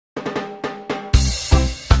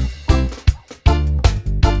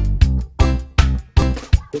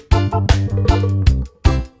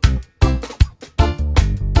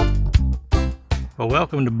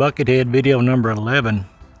Welcome to Buckethead video number 11.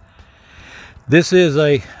 This is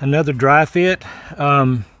another dry fit.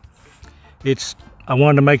 I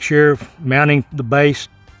wanted to make sure mounting the base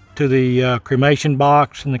to the cremation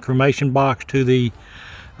box and the cremation box to the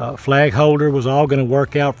flag holder was all going to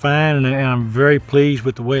work out fine, and I'm very pleased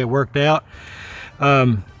with the way it worked out.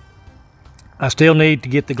 I still need to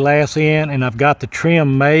get the glass in, and I've got the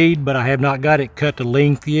trim made, but I have not got it cut to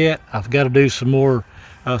length yet. I've got to do some more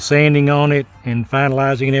sanding on it and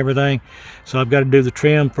finalizing and everything. So I've got to do the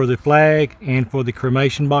trim for the flag and for the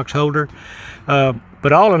cremation box holder.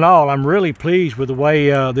 But all in all, I'm really pleased with the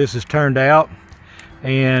way this has turned out.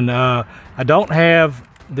 And I don't have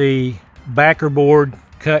the backer board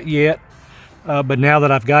cut yet, but now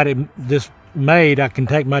that I've got this made, I can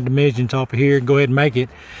take my dimensions off of here and go ahead and make it.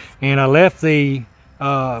 And I left the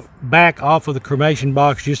back off of the cremation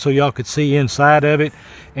box just so y'all could see inside of it,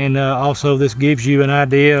 and also this gives you an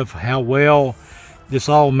idea of how well this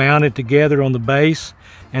all mounted together on the base.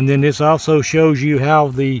 And then this also shows you how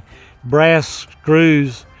the brass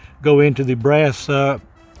screws go into the brass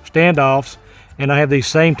standoffs, and I have these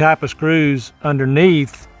same type of screws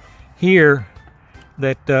underneath here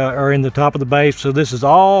that are in the top of the base. So this is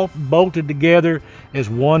all bolted together as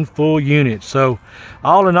one full unit. So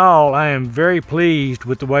all in all, I am very pleased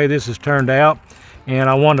with the way this has turned out, and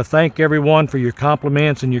I want to thank everyone for your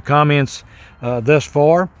compliments and your comments thus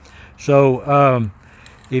far. So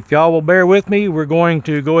if y'all will bear with me, we're going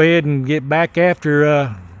to go ahead and get back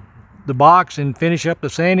after the box and finish up the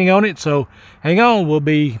sanding on it. So hang on, we'll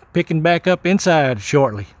be picking back up inside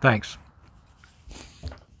shortly. Thanks.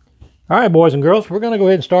 All right, boys and girls, we're going to go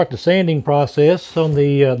ahead and start the sanding process on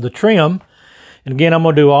the trim. And again, I'm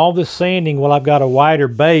going to do all this sanding while I've got a wider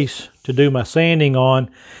base to do my sanding on.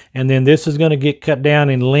 And then this is going to get cut down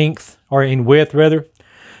in length, or in width rather.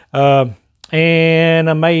 And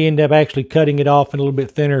I may end up actually cutting it off in a little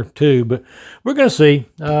bit thinner too. But we're going to see.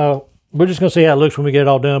 We're just going to see how it looks when we get it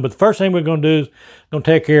all done. But the first thing we're going to do is going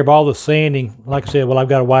to take care of all the sanding, like I said, while I've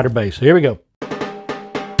got a wider base. So here we go.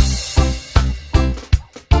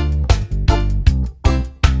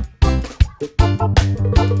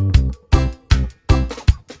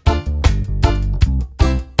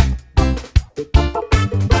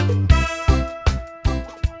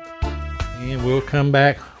 And we'll come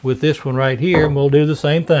back with this one right here, and we'll do the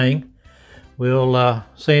same thing. We'll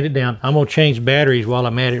sand it down. I'm going to change batteries while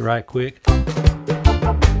I'm at it right quick.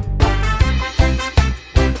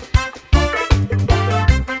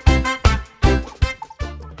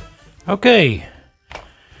 Okay.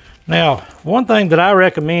 Now, one thing that I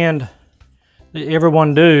recommend that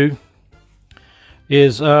everyone do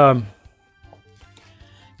is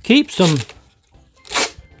keep some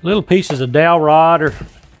little pieces of dowel rod or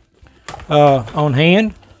on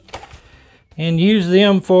hand, and use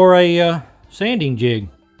them for a sanding jig.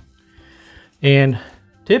 And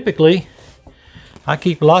typically I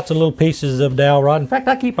keep lots of little pieces of dowel rod. In fact,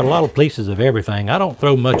 I keep a lot of pieces of everything. I don't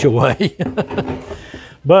throw much away.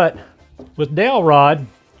 But with dowel rod,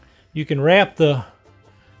 you can wrap the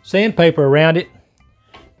sandpaper around it,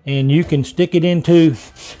 and you can stick it into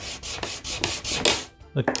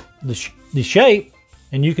the shape,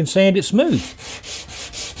 and you can sand it smooth.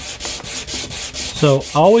 So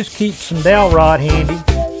always keep some dowel rod handy.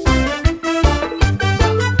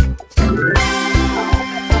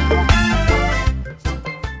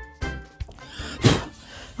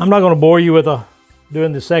 I'm not going to bore you with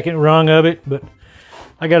doing the second rung of it, but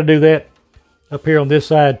I got to do that up here on this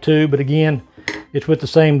side too. But again, it's with the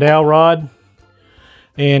same dowel rod.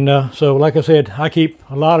 And so like I said, I keep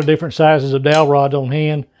a lot of different sizes of dowel rods on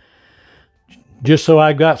hand, just so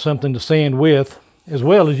I've got something to sand with, as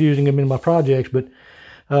well as using them in my projects. But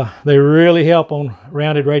they really help on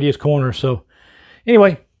rounded radius corners. So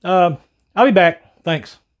anyway, I'll be back.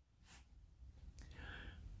 Thanks.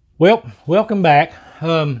 Well, welcome back.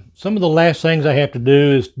 Some of the last things I have to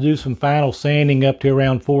do is do some final sanding up to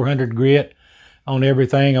around 400 grit on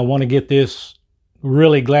everything. I want to get this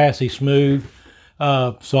really glassy smooth.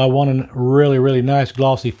 So I want a really, really nice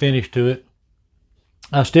glossy finish to it.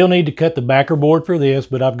 I still need to cut the backer board for this,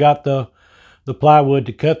 but I've got the plywood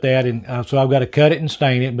to cut that, and so I've got to cut it and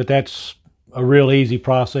stain it, but that's a real easy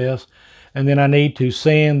process. And then I need to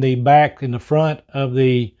sand the back and the front of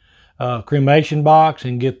the cremation box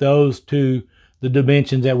and get those to the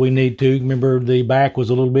dimensions that we need to. Remember, the back was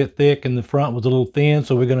a little bit thick and the front was a little thin,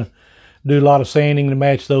 so we're going to do a lot of sanding to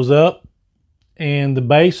match those up. And the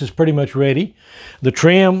base is pretty much ready. The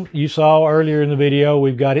trim you saw earlier in the video,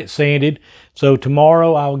 we've got it sanded. So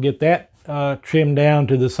tomorrow I'll get that trimmed down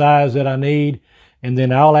to the size that I need, and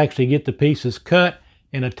then I'll actually get the pieces cut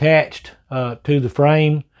and attached to the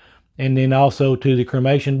frame, and then also to the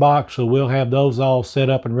cremation box. So we'll have those all set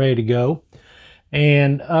up and ready to go.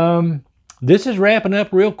 And this is wrapping up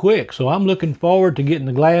real quick. So I'm looking forward to getting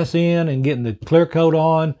the glass in and getting the clear coat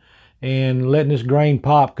on and letting this grain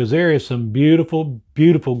pop, because there is some beautiful,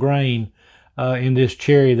 beautiful grain in this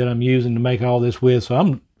cherry that I'm using to make all this with. So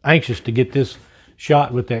I'm anxious to get this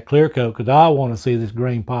shot with that clear coat, because I want to see this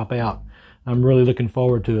grain pop out. I'm really looking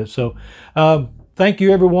forward to it. So thank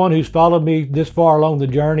you everyone who's followed me this far along the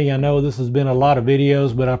journey. I know this has been a lot of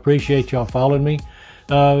videos, but I appreciate y'all following me.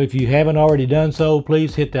 If you haven't already done so,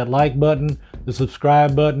 please hit that like button, the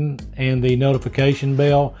subscribe button, and the notification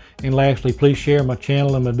bell. And lastly, please share my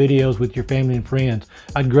channel and my videos with your family and friends.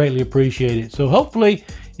 I'd greatly appreciate it. So hopefully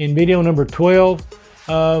in video number 12,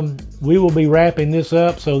 we will be wrapping this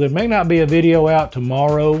up. So there may not be a video out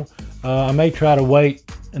tomorrow. I may try to wait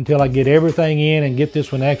until I get everything in and get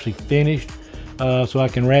this one actually finished, so I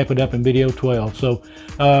can wrap it up in video 12. So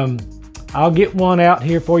I'll get one out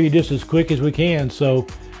here for you just as quick as we can. So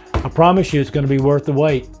I promise you it's going to be worth the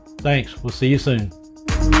wait. Thanks. We'll see you soon.